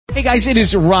Hey guys, it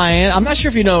is Ryan. I'm not sure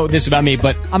if you know this about me,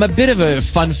 but I'm a bit of a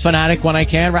fun fanatic when I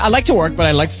can. I like to work, but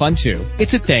I like fun too.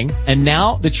 It's a thing. And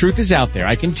now the truth is out there.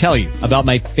 I can tell you about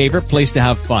my favorite place to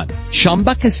have fun.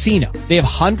 Chumba Casino. They have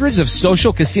hundreds of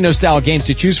social casino style games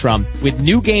to choose from with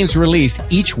new games released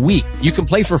each week. You can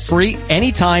play for free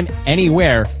anytime,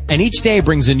 anywhere. And each day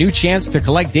brings a new chance to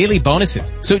collect daily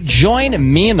bonuses. So join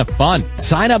me in the fun.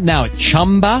 Sign up now at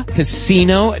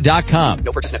ChumbaCasino.com.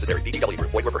 No purchase necessary. VGW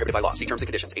Group. Void where prohibited by law. See terms and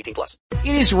conditions. 18+.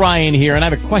 It is Ryan here, and I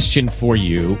have a question for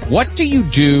you. What do you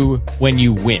do when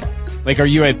you win? Like, are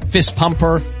you a fist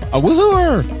pumper, a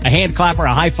woohooer, a hand clapper,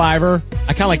 a high fiver?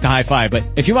 I kind of like the high five, but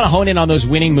if you want to hone in on those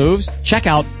winning moves, check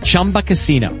out Chumba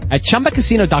Casino. At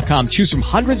ChumbaCasino.com, choose from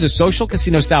hundreds of social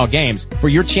casino-style games for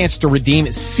your chance to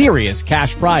redeem serious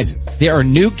cash prizes. There are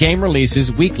new game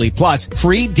releases weekly, plus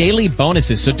free daily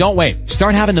bonuses, so don't wait.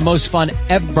 Start having the most fun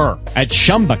ever at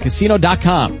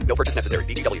ChumbaCasino.com. No purchase necessary.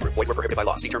 VGW Group. Void where prohibited by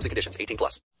law. See terms and conditions.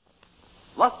 18+.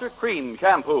 Luster Cream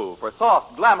Shampoo for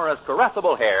soft, glamorous,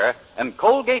 caressable hair, and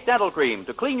Colgate Dental Cream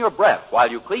to clean your breath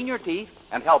while you clean your teeth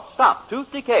and help stop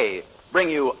tooth decay. Bring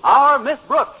you Our Miss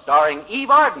Brooks, starring Eve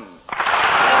Arden. And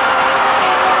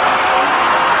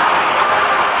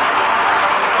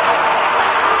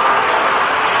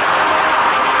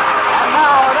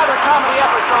now another comedy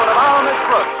episode of Our Miss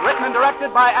Brooks, written and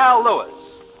directed by Al Lewis.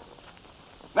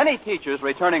 Many teachers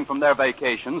returning from their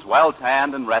vacations,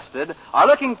 well-tanned and rested, are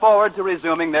looking forward to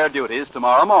resuming their duties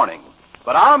tomorrow morning.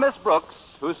 But our Miss Brooks,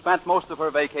 who spent most of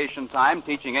her vacation time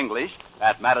teaching English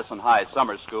at Madison High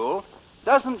Summer School,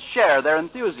 doesn't share their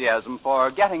enthusiasm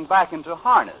for getting back into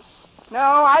harness. No,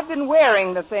 I've been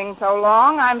wearing the thing so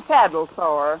long, I'm saddle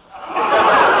sore.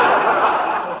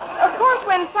 Of course,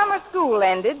 when summer school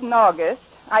ended in August,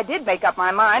 I did make up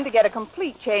my mind to get a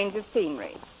complete change of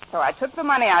scenery. So I took the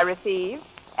money I received,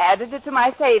 added it to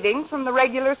my savings from the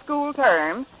regular school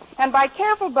term, and by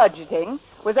careful budgeting,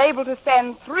 was able to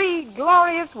spend 3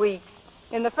 glorious weeks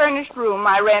in the furnished room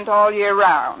I rent all year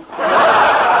round.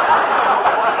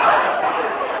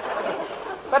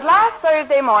 But last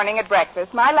Thursday morning at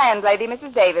breakfast, my landlady,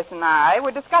 Mrs. Davis, and I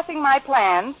were discussing my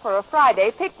plans for a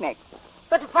Friday picnic.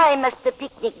 But why must the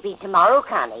picnic be tomorrow,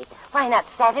 Connie? Why not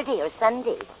Saturday or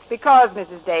Sunday? Because,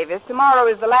 Mrs. Davis, tomorrow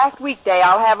is the last weekday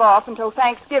I'll have off until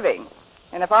Thanksgiving.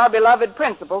 And if our beloved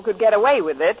principal could get away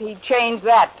with it, he'd change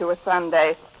that to a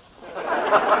Sunday.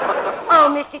 Oh,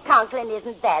 Mr. Conklin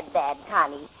isn't that bad,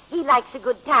 Connie. He likes a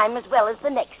good time as well as the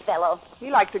next fellow.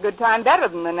 He likes a good time better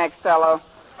than the next fellow.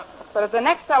 But if the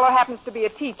next fellow happens to be a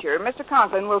teacher, Mr.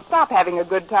 Conklin will stop having a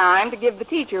good time to give the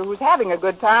teacher who's having a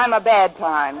good time a bad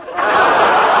time.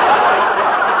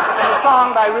 A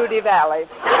song by Rudy Valley.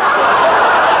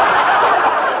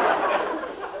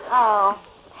 Oh.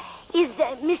 Is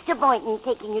Mr. Boynton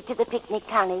taking you to the picnic,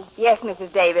 Connie? Yes,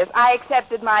 Mrs. Davis. I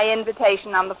accepted my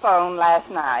invitation on the phone last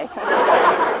night.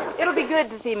 It'll be good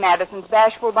to see Madison's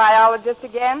bashful biologist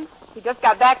again. He just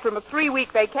got back from a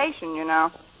 3-week vacation, you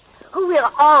know. Who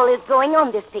all is going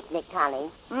on this picnic,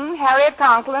 Connie? Harriet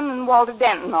Conklin and Walter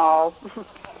Denton all.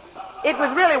 It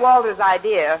was really Walter's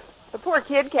idea. The poor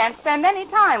kid can't spend any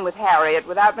time with Harriet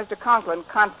without Mr. Conklin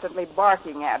constantly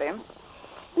barking at him.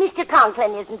 Mr.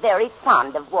 Conklin isn't very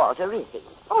fond of Walter, is he?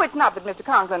 Oh, it's not that Mr.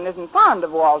 Conklin isn't fond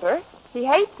of Walter. He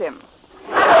hates him.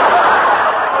 But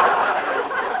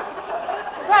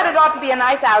it ought to be a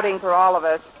nice outing for all of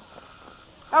us.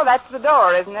 Oh, that's the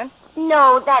door, isn't it?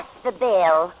 No, that's the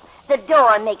bell. The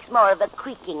door makes more of a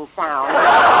creaking sound.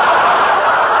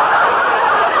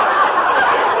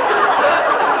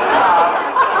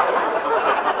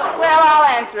 Well, I'll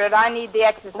answer it. I need the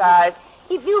exercise.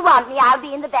 If you want me, I'll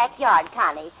be in the backyard,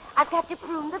 Connie. I've got to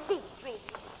prune the fig tree.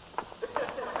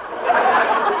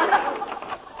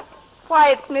 Why,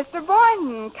 it's Mr.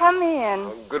 Boynton. Come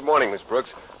in. Good morning, Miss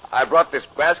Brooks. I brought this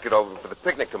basket over for the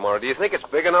picnic tomorrow. Do you think it's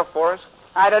big enough for us?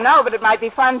 I don't know, but it might be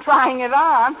fun trying it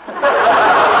on.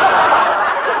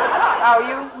 Oh,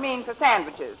 you mean for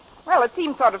sandwiches? Well, it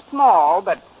seems sort of small,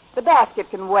 but the basket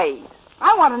can wait.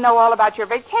 I want to know all about your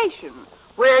vacation.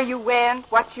 Where you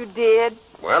went, what you did.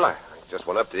 Well, I just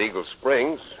went up to Eagle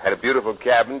Springs, had a beautiful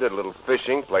cabin, did a little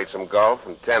fishing, played some golf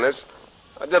and tennis.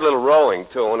 I did a little rowing,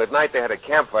 too, and at night they had a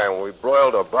campfire where we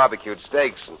broiled or barbecued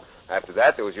steaks. And after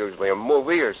that, there was usually a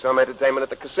movie or some entertainment at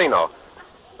the casino.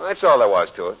 Well, that's all there was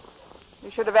to it.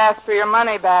 You should have asked for your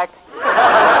money back.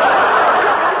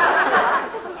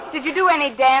 Did you do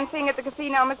any dancing at the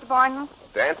casino, Mr. Boynton?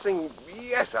 Dancing?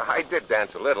 Yes, I did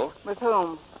dance a little. With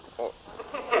whom? Oh.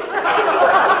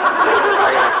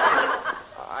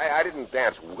 I didn't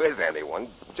dance with anyone,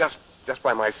 just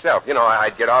by myself. You know,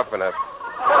 I'd get off in a...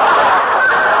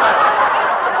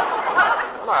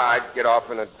 I'd get off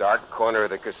in a dark corner of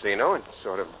the casino and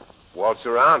sort of waltz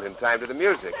around in time to the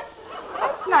music.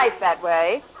 It's nice that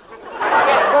way. If you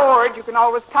get bored, you can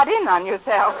always cut in on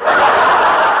yourself.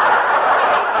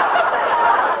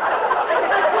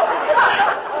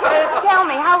 Tell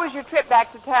me, how was your trip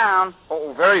back to town?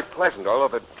 Oh, very pleasant,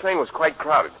 although the train was quite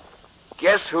crowded.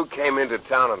 Guess who came into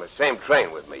town on the same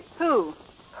train with me? Who?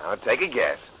 I'll take a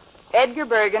guess. Edgar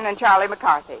Bergen and Charlie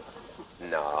McCarthy.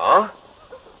 No.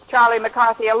 Charlie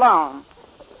McCarthy alone.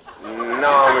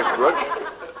 No, Miss Brooks.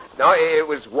 No, it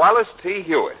was Wallace T.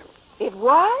 Hewitt. It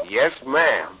was? Yes,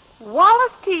 ma'am.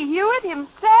 Wallace T. Hewitt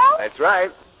himself? That's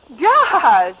right.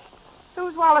 Gosh!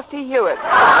 Who's Wallace T. Hewitt?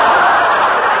 I'm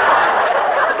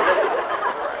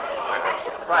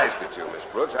surprised at you, Miss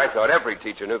Brooks. I thought every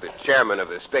teacher knew the chairman of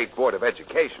the State Board of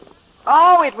Education.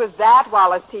 Oh, it was that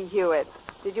Wallace T. Hewitt.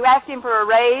 Did you ask him for a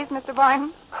raise, Mr.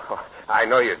 Boynton? Oh, I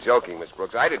know you're joking, Miss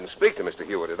Brooks. I didn't speak to Mr.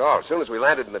 Hewitt at all. As soon as we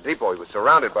landed in the depot, he was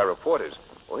surrounded by reporters.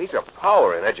 Well, he's a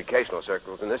power in educational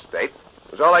circles in this state.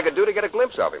 It was all I could do to get a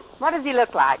glimpse of him. What does he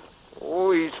look like?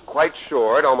 Oh, he's quite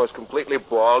short, almost completely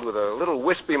bald, with a little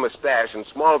wispy mustache and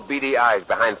small beady eyes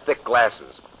behind thick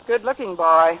glasses. Good-looking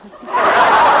boy.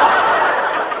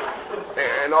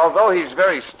 And although he's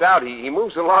very stout, he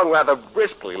moves along rather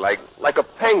briskly, like a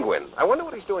penguin. I wonder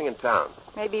what he's doing in town.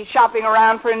 Maybe shopping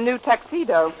around for a new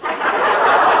tuxedo.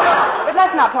 But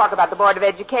let's not talk about the Board of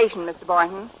Education, Mr.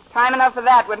 Boynton. Time enough for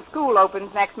that when school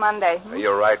opens next Monday.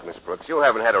 You're right, Miss Brooks. You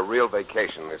haven't had a real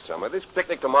vacation this summer. This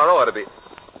picnic tomorrow ought to be...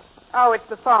 Oh, it's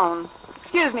the phone.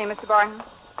 Excuse me, Mr. Boynton.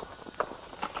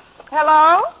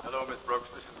 Hello? Hello, Miss Brooks.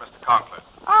 This is Mr. Conklin.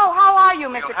 Oh, how are you,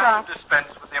 Mr. You'll have Conklin? to dispense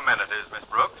with the amenities, Miss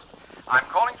Brooks. I'm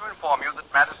calling to inform you that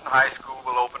Madison High School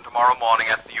will open tomorrow morning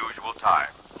at the usual time.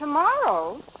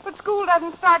 Tomorrow? But school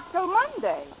doesn't start till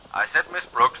Monday. I said, Miss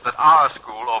Brooks, that our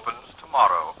school opens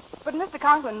tomorrow. But, Mr.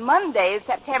 Conklin, Monday is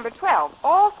September 12th.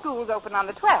 All schools open on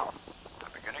the 12th.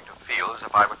 I'm beginning to feel as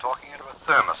if I were talking into a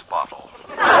thermos bottle.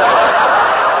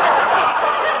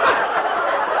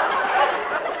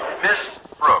 Miss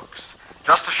Brooks,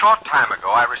 just a short time ago,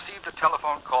 I received a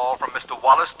telephone call from Mr.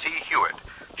 Wallace T. Hewitt,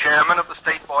 chairman of the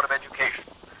State Board of Education.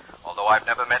 Although I've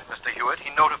never met Mr. Hewitt,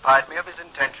 he notified me of his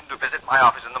intention to visit my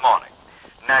office in the morning.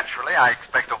 Naturally, I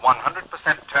expect a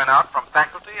 100% turnout from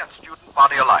faculty and student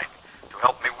body alike to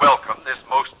help me welcome this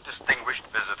most distinguished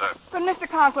visitor. But, Mr.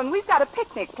 Conklin, we've got a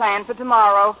picnic planned for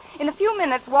tomorrow. In a few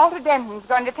minutes, Walter Denton's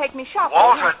going to take me shopping.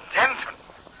 Walter Denton?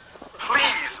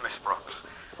 Please, Miss Brooks.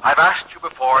 I've asked you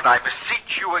before, and I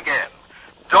beseech you again.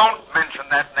 Don't mention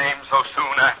that name so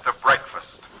soon after breakfast.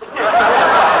 What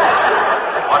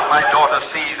my daughter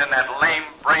sees in that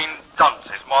lame-brained dunce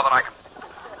is more than I can...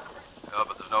 Oh,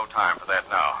 but there's no time for that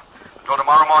now. Until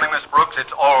tomorrow morning, Miss Brooks,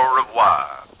 it's au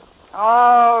revoir.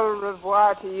 Au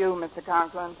revoir to you, Mr.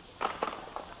 Conklin.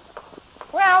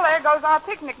 Well, there goes our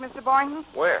picnic, Mr. Boynton.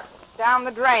 Where? Down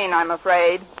the drain, I'm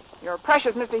afraid. Your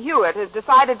precious Mr. Hewitt has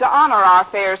decided to honor our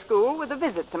fair school with a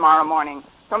visit tomorrow morning.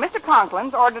 So Mr.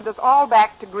 Conklin's ordered us all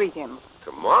back to greet him.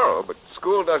 Tomorrow? But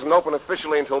school doesn't open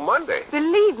officially until Monday.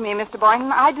 Believe me, Mr.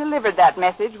 Boynton, I delivered that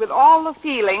message with all the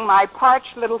feeling my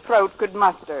parched little throat could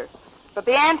muster. But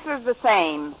the answer's the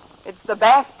same. It's the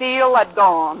Bastille at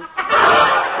dawn.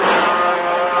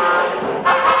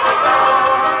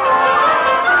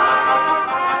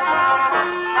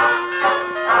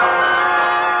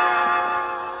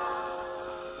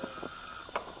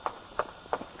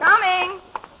 Coming.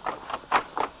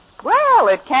 Well,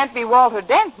 it can't be Walter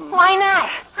Denton. Why not?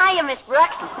 Hiya, Miss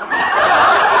Brooks.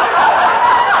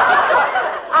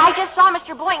 I just saw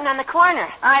Mr. Boynton on the corner.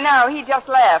 I know, he just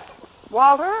left.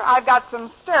 Walter, I've got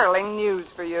some sterling news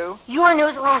for you. Your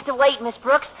news will have to wait, Miss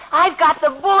Brooks. I've got the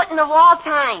bulletin of all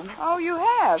time. Oh, you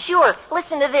have? Sure.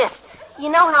 Listen to this. You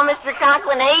know how Mr.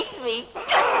 Conklin hates me.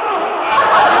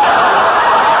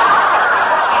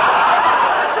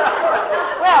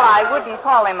 Well, I wouldn't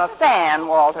call him a fan,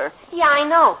 Walter. Yeah, I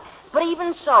know. But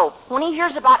even so, when he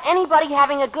hears about anybody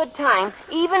having a good time,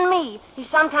 even me, he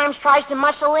sometimes tries to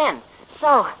muscle in.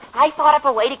 So, I thought up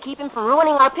a way to keep him from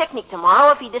ruining our picnic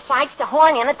tomorrow if he decides to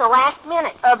horn in at the last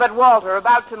minute. But, Walter,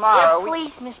 about tomorrow...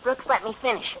 Please, Miss Brooks, let me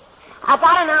finish.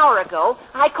 About an hour ago,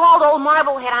 I called old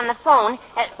Marblehead on the phone.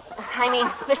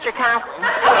 Mr. Conklin.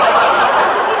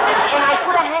 And I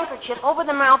put a handkerchief over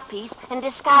the mouthpiece and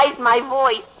disguised my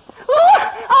voice.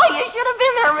 Oh, you should have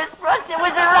been there, Miss Brooks. It was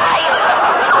a riot.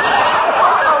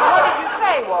 What did you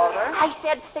say, Walter? I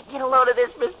said, get a load of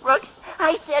this, Miss Brooks.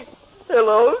 I said,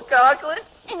 hello, Conklin.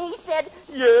 And he said,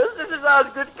 yes, this is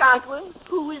Osgood Conklin.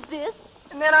 Who is this?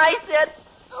 And then I said,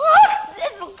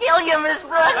 this will kill you, Miss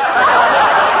Brooks.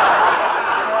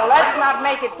 Well, let's not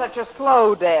make it such a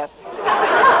slow death.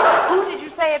 Who did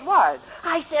you say say it was?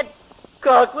 I said,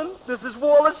 Conklin, this is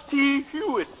Wallace T.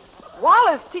 Hewitt.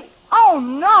 Wallace T. Oh,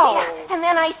 no. yeah. And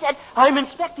then I said, I'm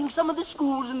inspecting some of the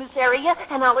schools in this area,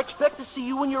 and I'll expect to see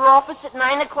you in your office at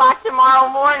 9 o'clock tomorrow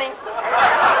morning. And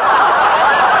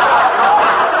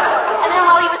then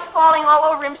while he was falling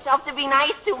all over himself to be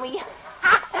nice to me,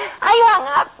 I hung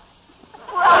up.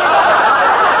 Well,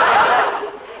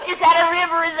 is that a rib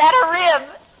or is that a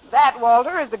rib? That,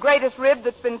 Walter, is the greatest rib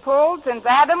that's been pulled since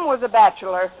Adam was a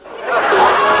bachelor.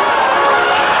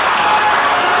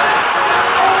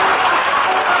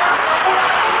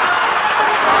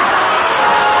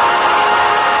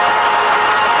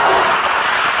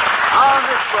 Our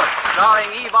Miss Brooks,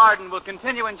 starring Eve Arden, will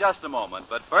continue in just a moment,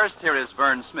 but first here is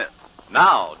Vern Smith.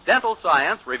 Now, dental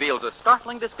science reveals a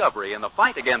startling discovery in the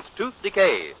fight against tooth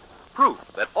decay. Proof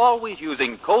that always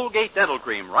using Colgate dental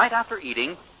cream right after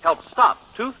eating helps stop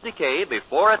tooth decay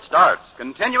before it starts.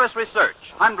 Continuous research,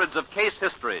 hundreds of case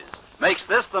histories, makes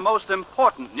this the most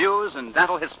important news in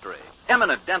dental history.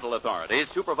 Eminent dental authorities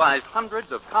supervised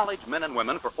hundreds of college men and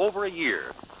women for over a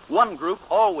year. One group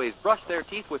always brushed their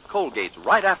teeth with Colgates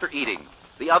right after eating.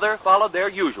 The other followed their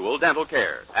usual dental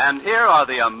care. And here are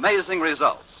the amazing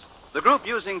results. The group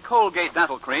using Colgate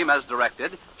dental cream as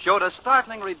directed showed a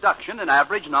startling reduction in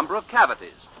average number of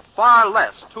cavities, far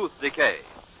less tooth decay.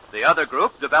 The other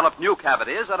group developed new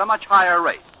cavities at a much higher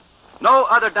rate. No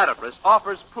other dentifrice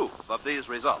offers proof of these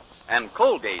results. And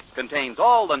Colgate contains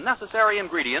all the necessary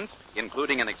ingredients,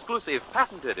 including an exclusive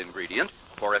patented ingredient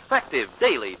for effective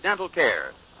daily dental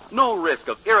care. No risk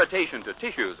of irritation to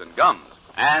tissues and gums.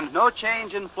 And no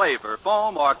change in flavor,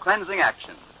 foam, or cleansing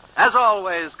action. As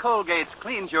always, Colgate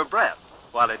cleans your breath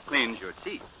while it cleans your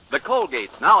teeth. The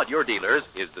Colgate now at your dealers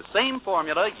is the same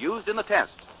formula used in the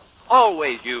test.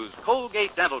 Always use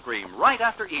Colgate dental cream right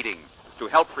after eating to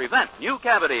help prevent new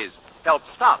cavities, help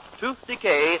stop tooth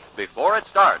decay before it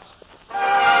starts.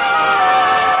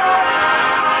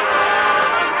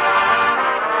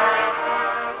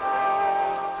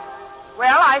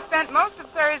 Well, I spent most of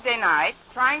Thursday night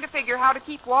trying to figure how to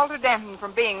keep Walter Denton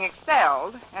from being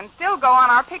expelled and still go on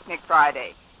our picnic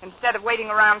Friday, instead of waiting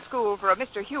around school for a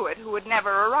Mr. Hewitt who would never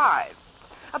arrive.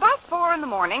 About 4 in the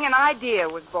morning, an idea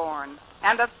was born,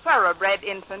 and a thoroughbred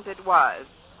infant it was,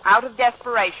 out of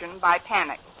desperation by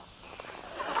panic.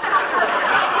 A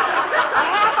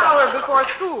half hour before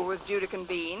school was due to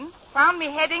convene, found me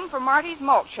heading for Marty's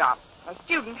Malt Shop, a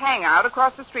student hangout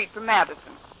across the street from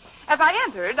Madison. As I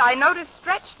entered, I noticed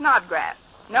Stretch Snodgrass,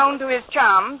 known to his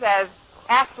chums as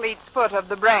Athlete's Foot of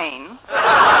the Brain,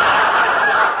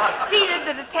 seated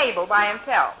at a table by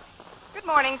himself. Good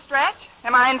morning, Stretch.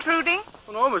 Am I intruding?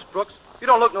 Oh, no, Miss Brooks. You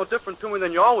don't look no different to me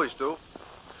than you always do.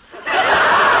 Thank you,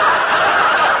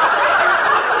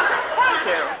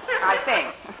 I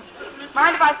think.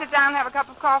 Mind if I sit down and have a cup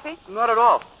of coffee? Not at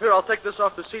all. Here, I'll take this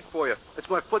off the seat for you. It's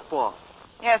my football.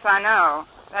 Yes, I know.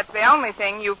 That's the only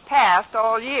thing you've passed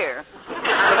all year.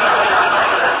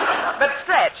 But,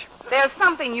 Stretch, there's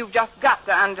something you've just got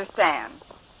to understand.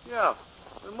 Yeah,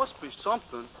 there must be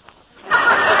something. Now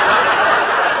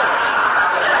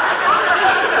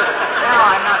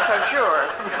I'm not so sure.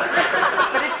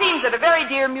 But it seems that a very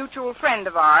dear mutual friend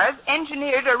of ours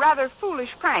engineered a rather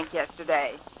foolish prank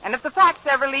yesterday. And if the facts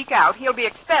ever leak out, he'll be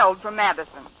expelled from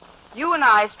Madison. You and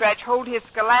I, Stretch, hold his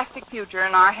scholastic future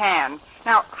in our hands.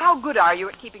 Now, how good are you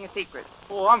at keeping a secret?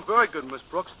 Oh, I'm very good, Miss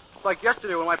Brooks. Like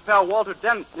yesterday when my pal Walter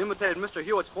Dent imitated Mr.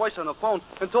 Hewitt's voice on the phone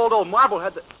and told old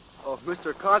Marblehead that... Oh,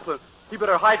 Mr. Conklin, he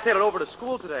better hightail it over to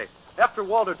school today. After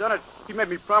Walter done it, he made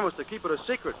me promise to keep it a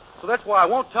secret. So that's why I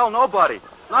won't tell nobody.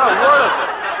 Not a word of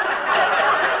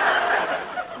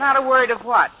it. Not a word of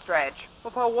what, Stretch?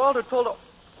 Of how Walter told...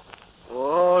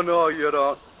 Oh, no, you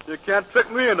don't. You can't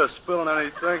trick me into spilling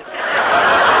anything.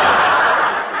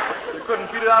 You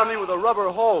couldn't beat it out of me with a rubber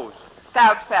hose.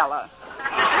 Stout fella.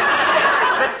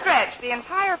 But, Stretch, the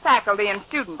entire faculty and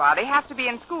student body have to be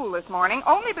in school this morning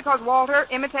only because Walter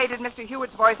imitated Mr.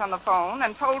 Hewitt's voice on the phone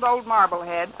and told old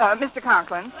Marblehead, Mr.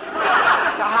 Conklin, to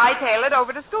hightail it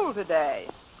over to school today.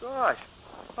 Gosh,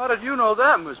 how did you know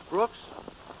that, Miss Brooks?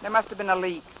 There must have been a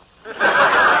leak. But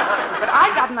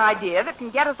I've got an idea that can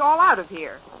get us all out of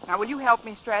here. Now, will you help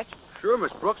me, Stretch? Sure,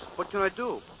 Miss Brooks. What can I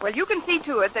do? Well, you can see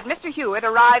to it that Mr. Hewitt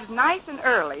arrives nice and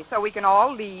early so we can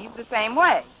all leave the same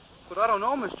way. But I don't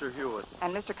know Mr. Hewitt.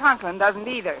 And Mr. Conklin doesn't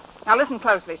either. Now, listen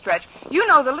closely, Stretch. You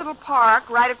know the little park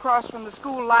right across from the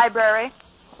school library?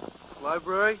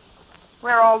 Library?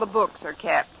 Where all the books are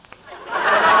kept.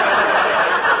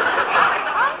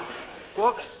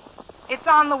 Books? It's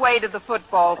on the way to the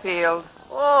football field.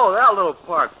 Oh, that little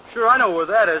park. Sure, I know where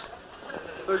that is.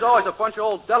 There's always a bunch of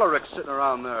old Delaricks sitting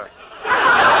around there.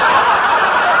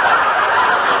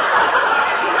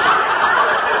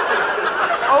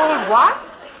 What?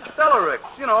 Stellarix.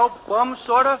 You know, bum,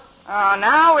 sort of. Oh,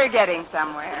 now we're getting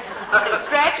somewhere.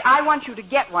 Stretch, I want you to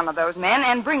get one of those men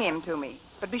and bring him to me.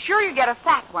 But be sure you get a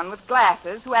fat one with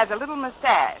glasses who has a little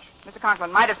mustache. Mr.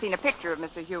 Conklin might have seen a picture of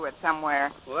Mr. Hewitt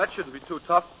somewhere. Well, that shouldn't be too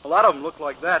tough. A lot of them look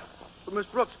like that. But, Miss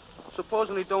Brooks,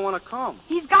 supposing he don't want to come?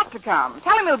 He's got to come.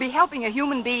 Tell him he'll be helping a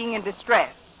human being in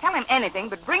distress. Tell him anything,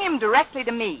 but bring him directly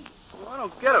to me. Well, I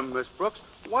don't get him, Miss Brooks.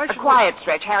 Why should Quiet,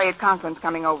 Stretch. Harriet Conklin's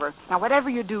coming over. Now, whatever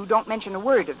you do, don't mention a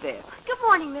word of this. Good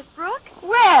morning, Miss Brooks.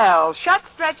 Well, shut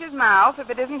Stretch's mouth if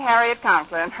it isn't Harriet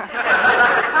Conklin.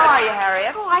 How are you,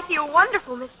 Harriet? Oh, I feel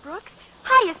wonderful, Miss Brooks.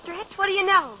 Hiya, Stretch. What do you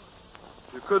know?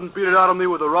 You couldn't beat it out of me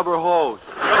with a rubber hose.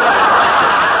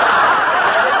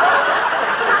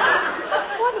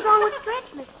 What's wrong with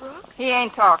Stretch, Miss Brooks? He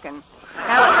ain't talking.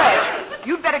 Now, Stretch,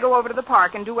 you'd better go over to the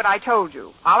park and do what I told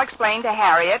you. I'll explain to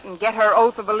Harriet and get her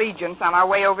oath of allegiance on our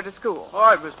way over to school. All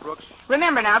right, Miss Brooks.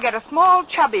 Remember now, get a small,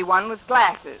 chubby one with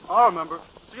glasses. I'll remember.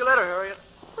 See you later, Harriet.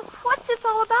 What's this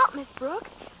all about, Miss Brooks?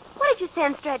 What did you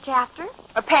send Stretch after?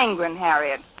 A penguin,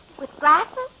 Harriet. With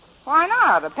glasses? Why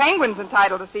not? A penguin's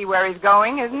entitled to see where he's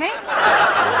going, isn't he?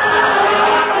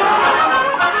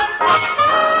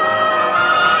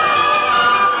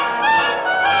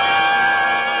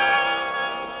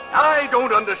 I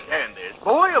don't understand this.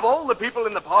 Boy, of all the people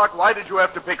in the park, why did you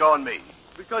have to pick on me?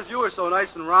 Because you were so nice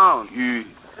and round. Yeah.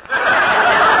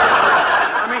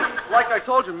 I mean, like I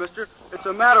told you, mister, it's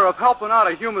a matter of helping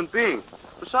out a human being.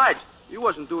 Besides, you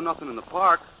wasn't doing nothing in the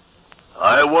park.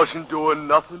 I wasn't doing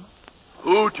nothing.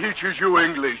 Who teaches you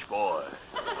English, boy?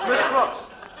 Miss Brooks.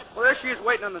 Well, there she is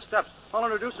waiting on the steps. I'll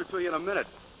introduce her to you in a minute.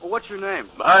 Well, what's your name?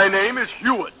 My name is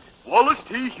Hewitt. Wallace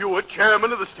T. Hewitt,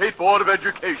 chairman of the State Board of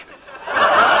Education.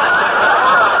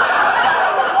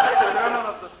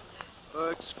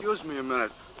 Excuse me a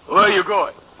minute. Where are you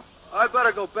going? I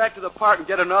better go back to the park and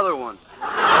get another one.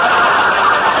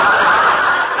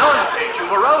 Nonsense.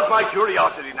 You've aroused my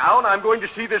curiosity now, and I'm going to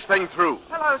see this thing through.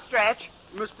 Hello, Stretch.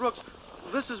 Miss Brooks,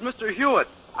 this is Mr. Hewitt.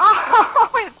 Oh,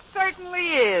 it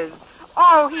certainly is.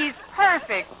 Oh, he's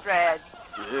perfect, Stretch.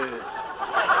 Yeah.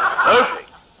 Perfect.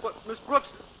 But, Miss Brooks,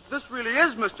 this really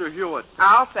is Mr. Hewitt.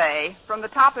 I'll say, from the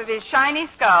top of his shiny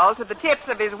skull to the tips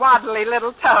of his waddly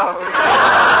little toes.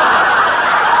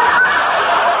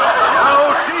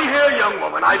 Now, see here, young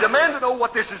woman. I demand to know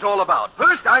what this is all about.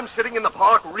 First, I'm sitting in the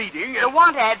park reading. The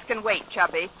want ads can wait,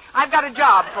 Chubby. I've got a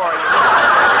job for you.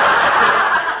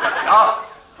 A job?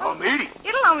 For me?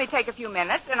 It'll only take a few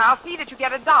minutes, and I'll see that you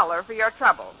get $1 for your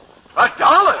trouble.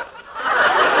 $1?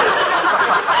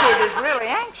 Kid is really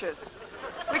anxious.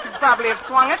 We could probably have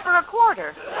swung it for a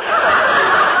quarter.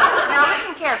 Now,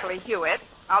 listen carefully, Hewitt.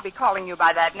 I'll be calling you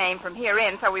by that name from here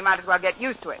in, so we might as well get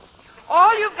used to it.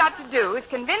 All you've got to do is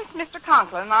convince Mr.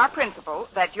 Conklin, our principal,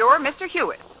 that you're Mr.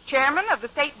 Hewitt, chairman of the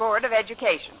State Board of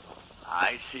Education.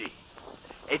 I see.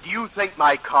 Do you think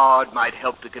my card might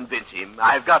help to convince him?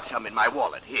 I've got some in my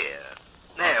wallet here.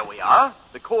 There we are.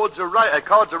 The cards are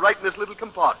right in this little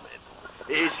compartment.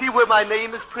 See where my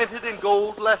name is printed in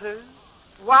gold letters?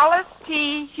 Wallace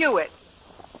T. Hewitt.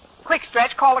 Quick,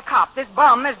 Stretch, call the cop. This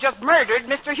bum has just murdered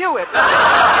Mr. Hewitt. Murder!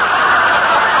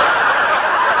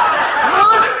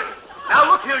 Now,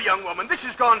 look here, young woman. This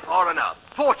has gone far enough.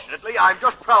 Fortunately, I'm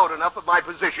just proud enough of my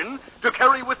position to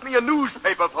carry with me a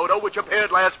newspaper photo which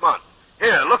appeared last month.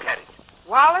 Here, look at it.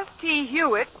 Wallace T.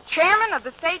 Hewitt, chairman of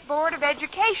the State Board of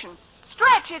Education.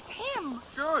 Stretch, it's him.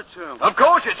 Sure, it's him. Of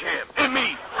course it's him. And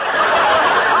me.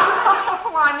 Oh,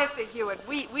 why, Mr. Hewitt,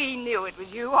 we knew it was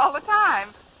you all the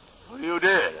time. Well, you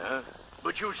did, huh?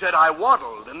 But you said I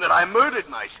waddled and that I murdered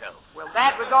myself. Well,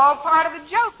 that was all part of the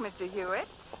joke, Mr. Hewitt.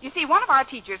 You see, one of our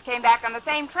teachers came back on the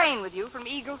same train with you from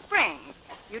Eagle Springs.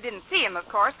 You didn't see him, of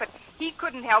course, but he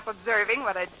couldn't help observing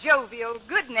what a jovial,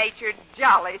 good-natured,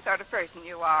 jolly sort of person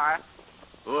you are.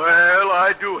 Well,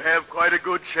 I do have quite a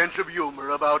good sense of humor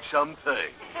about some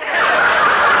things.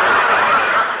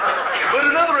 But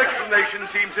another explanation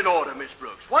seems in order, Miss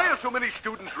Brooks. Why are so many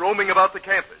students roaming about the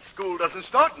campus? School doesn't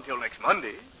start until next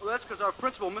Monday. Well, that's because our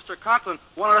principal, Mr. Conklin,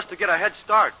 wanted us to get a head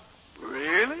start.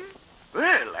 Really?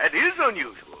 Well, that is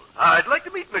unusual. I'd like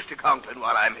to meet Mr. Conklin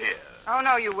while I'm here. Oh,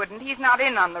 no, you wouldn't. He's not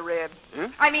in on the rib. Huh?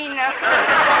 I mean, that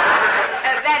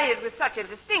is, with such a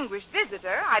distinguished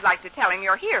visitor, I'd like to tell him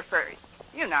you're here first.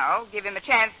 You know, give him a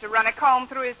chance to run a comb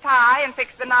through his tie and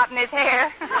fix the knot in his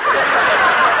hair.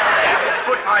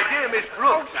 But, my dear Miss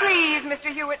Brooks... Oh, please,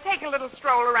 Mr. Hewitt, take a little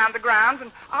stroll around the grounds,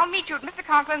 and I'll meet you at Mr.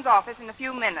 Conklin's office in a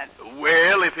few minutes.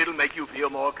 Well, if it'll make you feel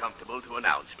more comfortable to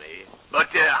announce me. But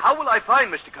how will I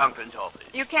find Mr. Conklin's office?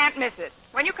 You can't miss it.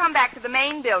 When you come back to the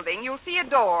main building, you'll see a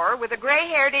door with a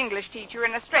gray-haired English teacher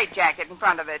in a straitjacket in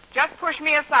front of it. Just push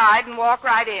me aside and walk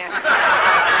right in.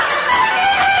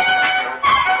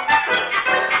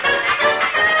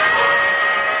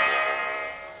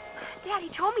 Daddy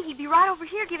told me he'd be right over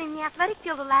here giving the athletic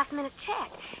field a last-minute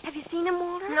check. Have you seen him,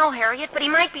 Walter? No, Harriet, but he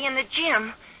might be in the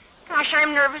gym. Gosh,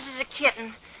 I'm nervous as a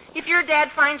kitten. If your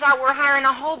dad finds out we're hiring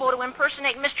a hobo to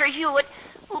impersonate Mr. Hewitt,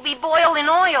 we'll be boiled in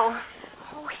oil.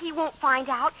 Oh, he won't find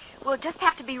out. We'll just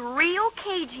have to be real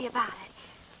cagey about it.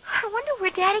 I wonder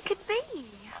where Daddy could be.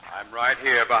 I'm right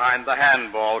here behind the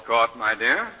handball court, my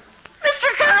dear.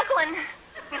 Mr. Conklin!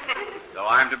 So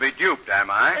I'm to be duped, am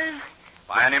I?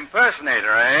 By an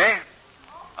impersonator, eh?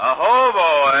 A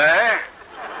hobo, eh?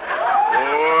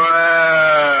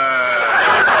 Well...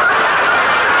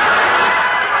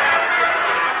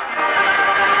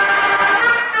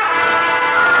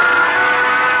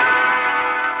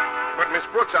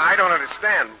 Brooks, I don't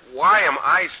understand. Why am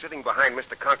I sitting behind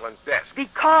Mr. Conklin's desk?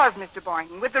 Because, Mr.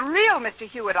 Boynton, with the real Mr.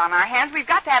 Hewitt on our hands, we've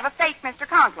got to have a fake Mr.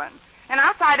 Conklin. And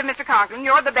outside of Mr. Conklin,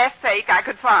 you're the best fake I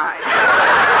could find.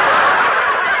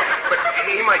 But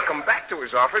he might come back to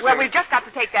his office. Well, we've just got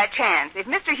to take that chance. If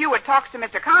Mr. Hewitt talks to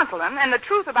Mr. Conklin and the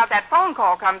truth about that phone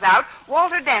call comes out,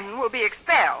 Walter Denton will be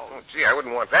expelled. Oh, gee, I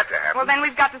wouldn't want that to happen. Well, then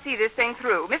we've got to see this thing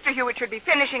through. Mr. Hewitt should be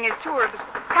finishing his tour of the...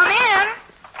 Come in.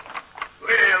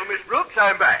 Well, Miss Brooks,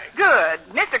 I'm back. Good.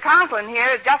 Mr. Conklin here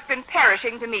has just been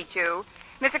perishing to meet you.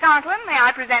 Mr. Conklin, may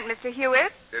I present Mr.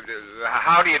 Hewitt?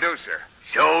 How do you do, sir?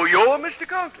 So you're Mr.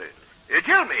 Conklin.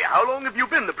 Tell me, how long have you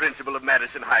been the principal of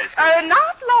Madison High School?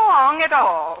 Not long at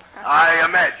all. I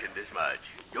imagined as much.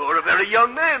 You're a very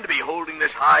young man to be holding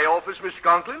this high office, Miss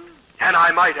Conklin. And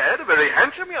I might add, a very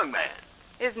handsome young man.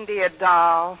 Isn't he a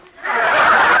doll?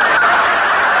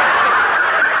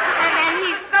 And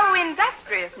he's so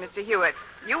industrious, Mr. Hewitt.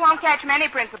 You won't catch many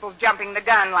principals jumping the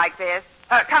gun like this,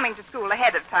 coming to school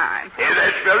ahead of time.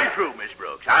 That's very true, Miss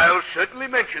Brooks. I'll certainly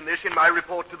mention this in my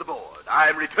report to the board.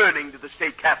 I'm returning to the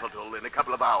state capitol in a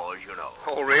couple of hours, you know.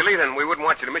 Oh, really? Then we wouldn't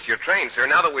want you to miss your train, sir.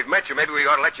 Now that we've met you, maybe we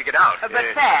ought to let you get out. But,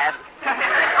 Thad,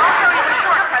 I'll show you the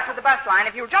shortcut to the bus line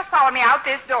if you'll just follow me out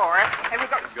this door. And we'll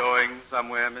go... Going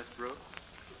somewhere, Miss Brooks?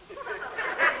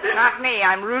 Not me.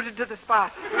 I'm rooted to the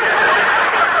spot.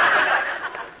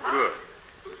 Good.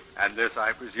 And this,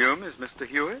 I presume, is Mr.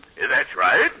 Hewitt? That's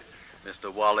right.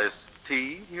 Mr. Wallace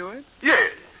T. Hewitt?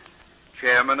 Yes.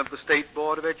 Chairman of the State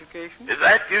Board of Education?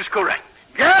 That is correct.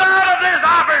 Get out of this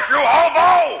office, you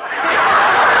hobo!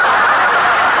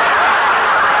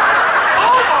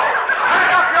 Hobo! Pack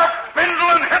up your spindle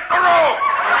and hit the road!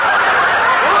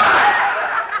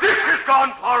 This has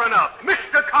gone far enough.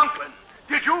 Mr. Conklin,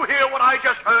 did you hear what I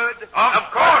just heard? Of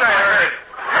course I heard.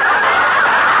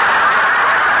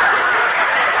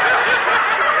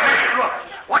 Miss Brooks,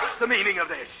 what's the meaning of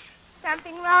this?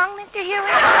 Something wrong, Mr. Hewitt?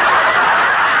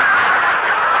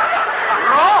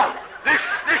 Wrong? This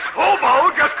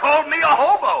hobo just called me a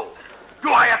hobo.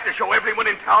 Do I have to show everyone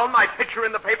in town my picture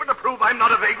in the paper to prove I'm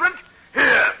not a vagrant?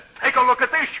 Here, take a look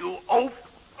at this, you oaf.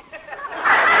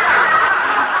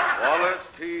 Wallace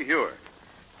T. Hewitt,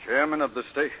 chairman of the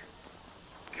state.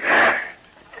 Gad.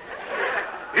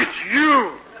 It's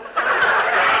you.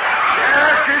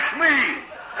 Yes, it's me.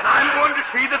 And I'm going to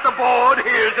see that the board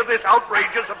hears of this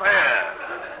outrageous affair.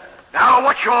 Now,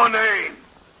 what's your name?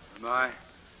 My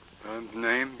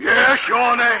name? Yes,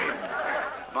 your name.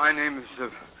 My name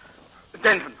is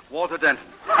Denton, Walter Denton.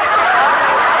 I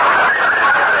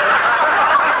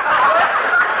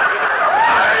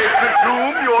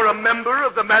presume you're a member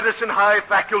of the Madison High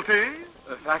faculty?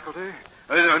 Faculty?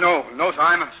 No, sir,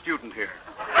 I'm a student here.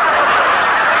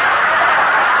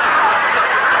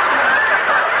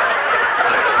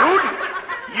 Student?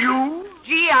 You?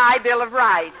 GI Bill of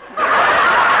Rights.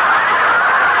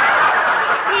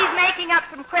 He's making up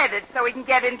some credits so he can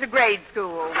get into grade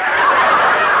school.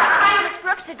 Hi, Miss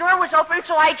Brooks. The door was open,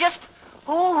 so I just...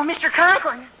 Oh, Mr.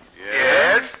 Conklin.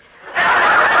 Yes?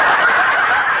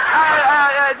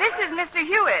 This is Mr.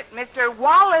 Hewitt, Mr.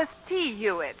 Wallace T.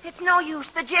 Hewitt. It's no use.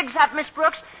 The jig's up, Miss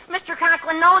Brooks. Mr.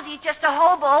 Conklin knows he's just a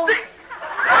hobo.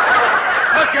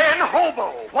 Again,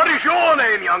 hobo. What is your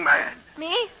name, young man?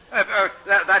 Me?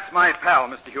 That's my pal,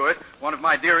 Mr. Hewitt, one of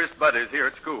my dearest buddies here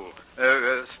at school.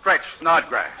 Stretch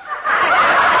Snodgrass.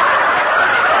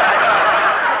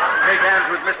 Shake hands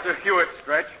with Mr. Hewitt,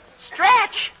 Stretch.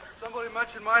 Stretch. Somebody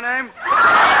mention my name?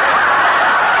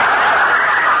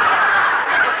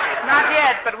 Not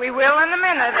yet, but we will in a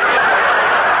minute.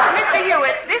 Mr.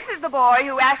 Hewitt, this is the boy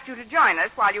who asked you to join us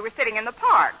while you were sitting in the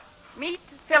park. Meet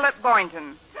Philip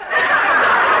Boynton.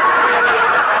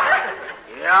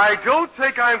 Yeah, I don't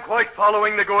think I'm quite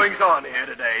following the goings-on here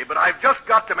today, but I've just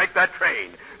got to make that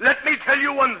train. Let me tell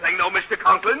you one thing, though, Mr.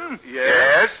 Conklin.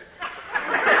 Yes?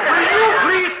 Will you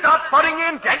please stop butting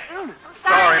in, Denton?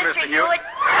 Sorry, Mr. Hewitt.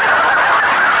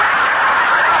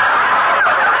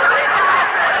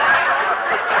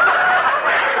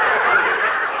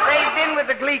 They've been with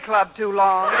the Glee Club too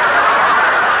long.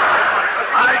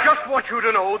 I just want you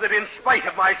to know that in spite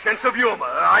of my sense of humor,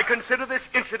 I consider this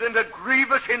incident a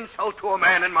grievous insult to a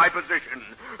man in my position,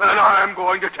 and I'm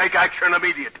going to take action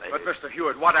immediately. But, Mr.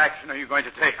 Hewitt, what action are you going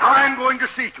to take? I'm going to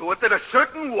see to it that a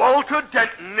certain Walter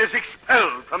Denton is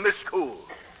expelled from this school.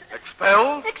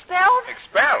 Expelled? Expelled?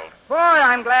 Expelled? Boy,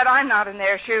 I'm glad I'm not in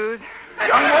their shoes.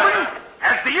 Young woman,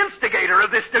 as the instigator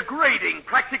of this degrading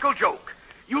practical joke,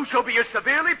 you shall be as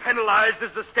severely penalized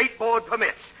as the state board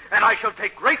permits, and I shall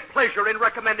take great pleasure in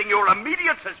recommending your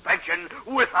immediate suspension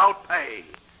without pay.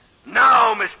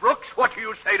 Now, Miss Brooks, what do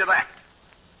you say to that?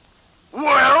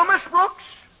 Well, Miss Brooks?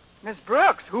 Miss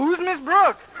Brooks? Who's Miss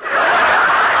Brooks? What?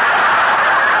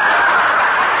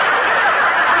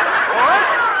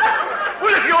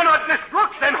 Well, if you're not Miss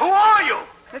Brooks, then who are you?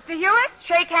 Mr. Hewitt,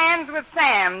 shake hands with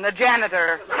Sam, the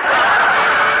janitor.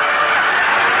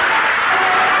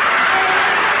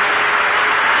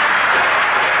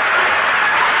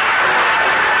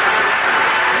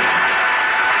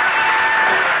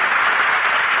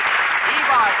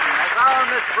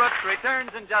 Miss Brooks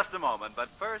returns in just a moment, but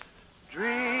first...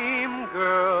 Dream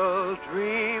girl,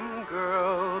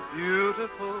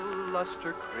 beautiful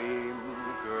luster cream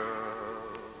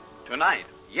girl. Tonight,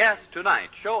 yes, tonight,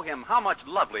 show him how much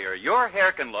lovelier your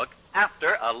hair can look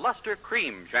after a Luster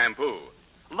Cream shampoo.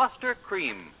 Luster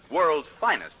Cream, world's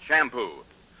finest shampoo.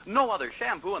 No other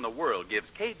shampoo in the world gives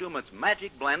Kay Daumit's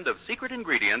magic blend of secret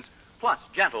ingredients plus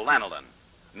gentle lanolin.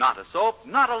 Not a soap,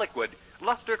 not a liquid.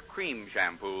 Luster Cream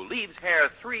shampoo leaves hair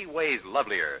 3 ways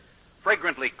lovelier.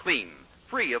 Fragrantly clean,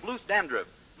 free of loose dandruff,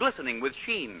 glistening with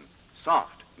sheen,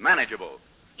 soft, manageable.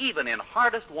 Even in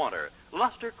hardest water,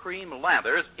 Luster Cream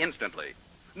lathers instantly.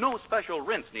 No special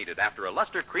rinse needed after a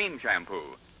Luster Cream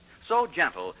shampoo. So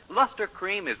gentle, Luster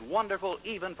Cream is wonderful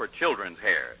even for children's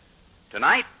hair.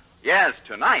 Tonight, yes,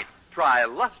 tonight, try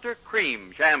Luster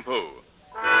Cream shampoo.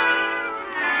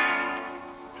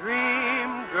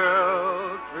 Dream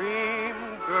girl,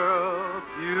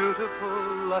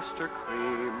 beautiful luster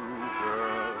cream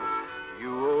girl.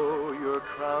 You owe your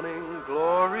crowning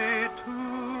glory to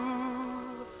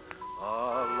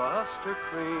a luster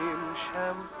cream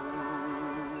shampoo.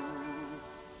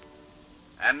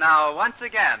 And now, once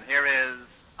again, here is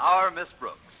our Miss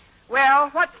Brooks. Well,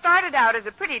 what started out as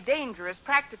a pretty dangerous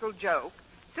practical joke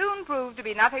soon proved to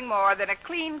be nothing more than a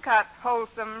clean-cut,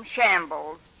 wholesome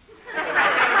shambles.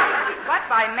 But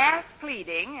by mass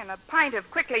pleading and a pint of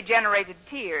quickly generated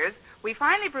tears, we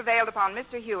finally prevailed upon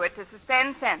Mr. Hewitt to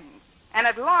suspend sentence, and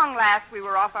at long last we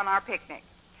were off on our picnic.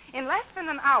 In less than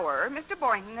an hour, Mr.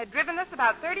 Boynton had driven us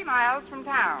about 30 miles from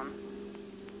town.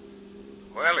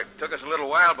 Well, it took us a little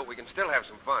while, but we can still have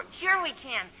some fun. Sure we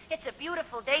can. It's a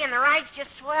beautiful day and the ride's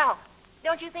just swell.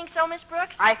 Don't you think so, Miss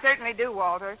Brooks? I certainly do,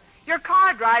 Walter. Your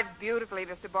car drives beautifully,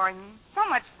 Mr. Boynton. So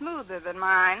much smoother than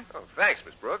mine. Oh, thanks,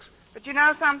 Miss Brooks. But you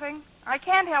know something? I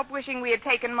can't help wishing we had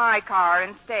taken my car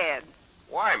instead.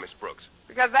 Why, Miss Brooks?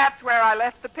 Because that's where I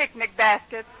left the picnic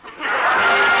basket. Next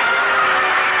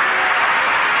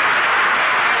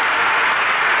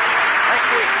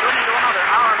week, tune into another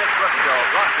Our Miss Brooks show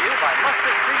brought to you by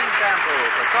Luster Cream Shampoo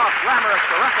for soft, glamorous,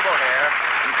 caressable hair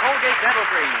and Colgate Dental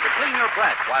Cream to clean your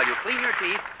breath while you clean your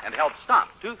teeth and help stop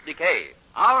tooth decay.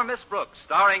 Our Miss Brooks,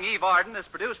 starring Eve Arden, is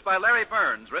produced by Larry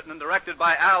Burns, written and directed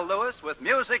by Al Lewis, with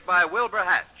music by Wilbur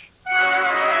Hatch.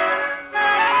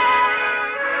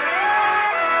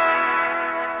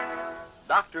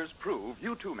 Doctors prove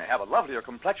you too may have a lovelier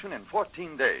complexion in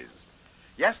 14 days.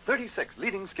 Yes, 36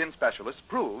 leading skin specialists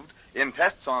proved in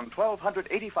tests on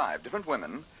 1,285 different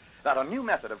women that a new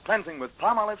method of cleansing with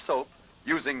Palmolive soap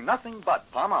using nothing but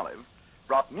Palmolive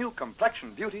brought new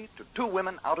complexion beauty to 2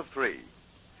 women out of 3.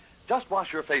 Just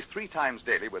wash your face 3 times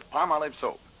daily with Palmolive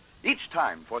soap. Each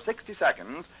time for 60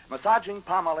 seconds, massaging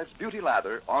Palmolive's beauty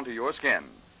lather onto your skin.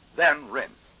 Then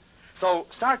rinse. So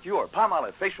start your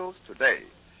Palmolive facials today.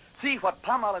 See what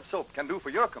Palmolive soap can do for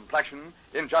your complexion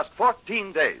in just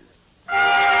 14 days.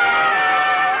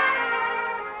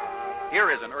 Here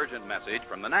is an urgent message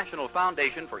from the National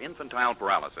Foundation for Infantile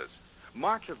Paralysis.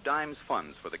 March of Dimes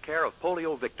funds for the care of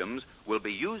polio victims will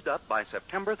be used up by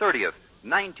September 30th,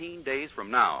 19 days from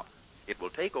now. It will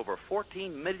take over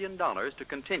 $14 million to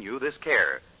continue this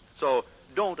care. So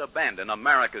don't abandon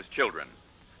America's children.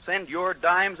 Send your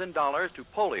dimes and dollars to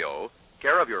polio,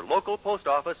 care of your local post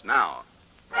office now.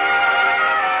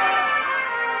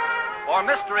 For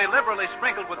mystery liberally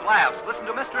sprinkled with laughs, listen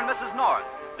to Mr. and Mrs. North,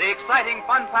 the exciting,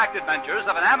 fun-packed adventures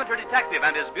of an amateur detective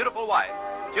and his beautiful wife.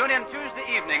 Tune in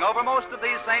Tuesday evening over most of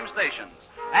these same stations.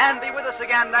 And be with us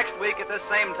again next week at this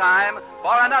same time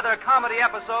for another comedy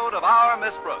episode of Our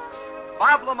Miss Brooks.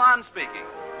 Bob Lamont speaking.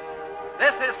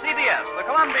 This is CBS, the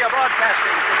Columbia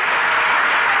Broadcasting System.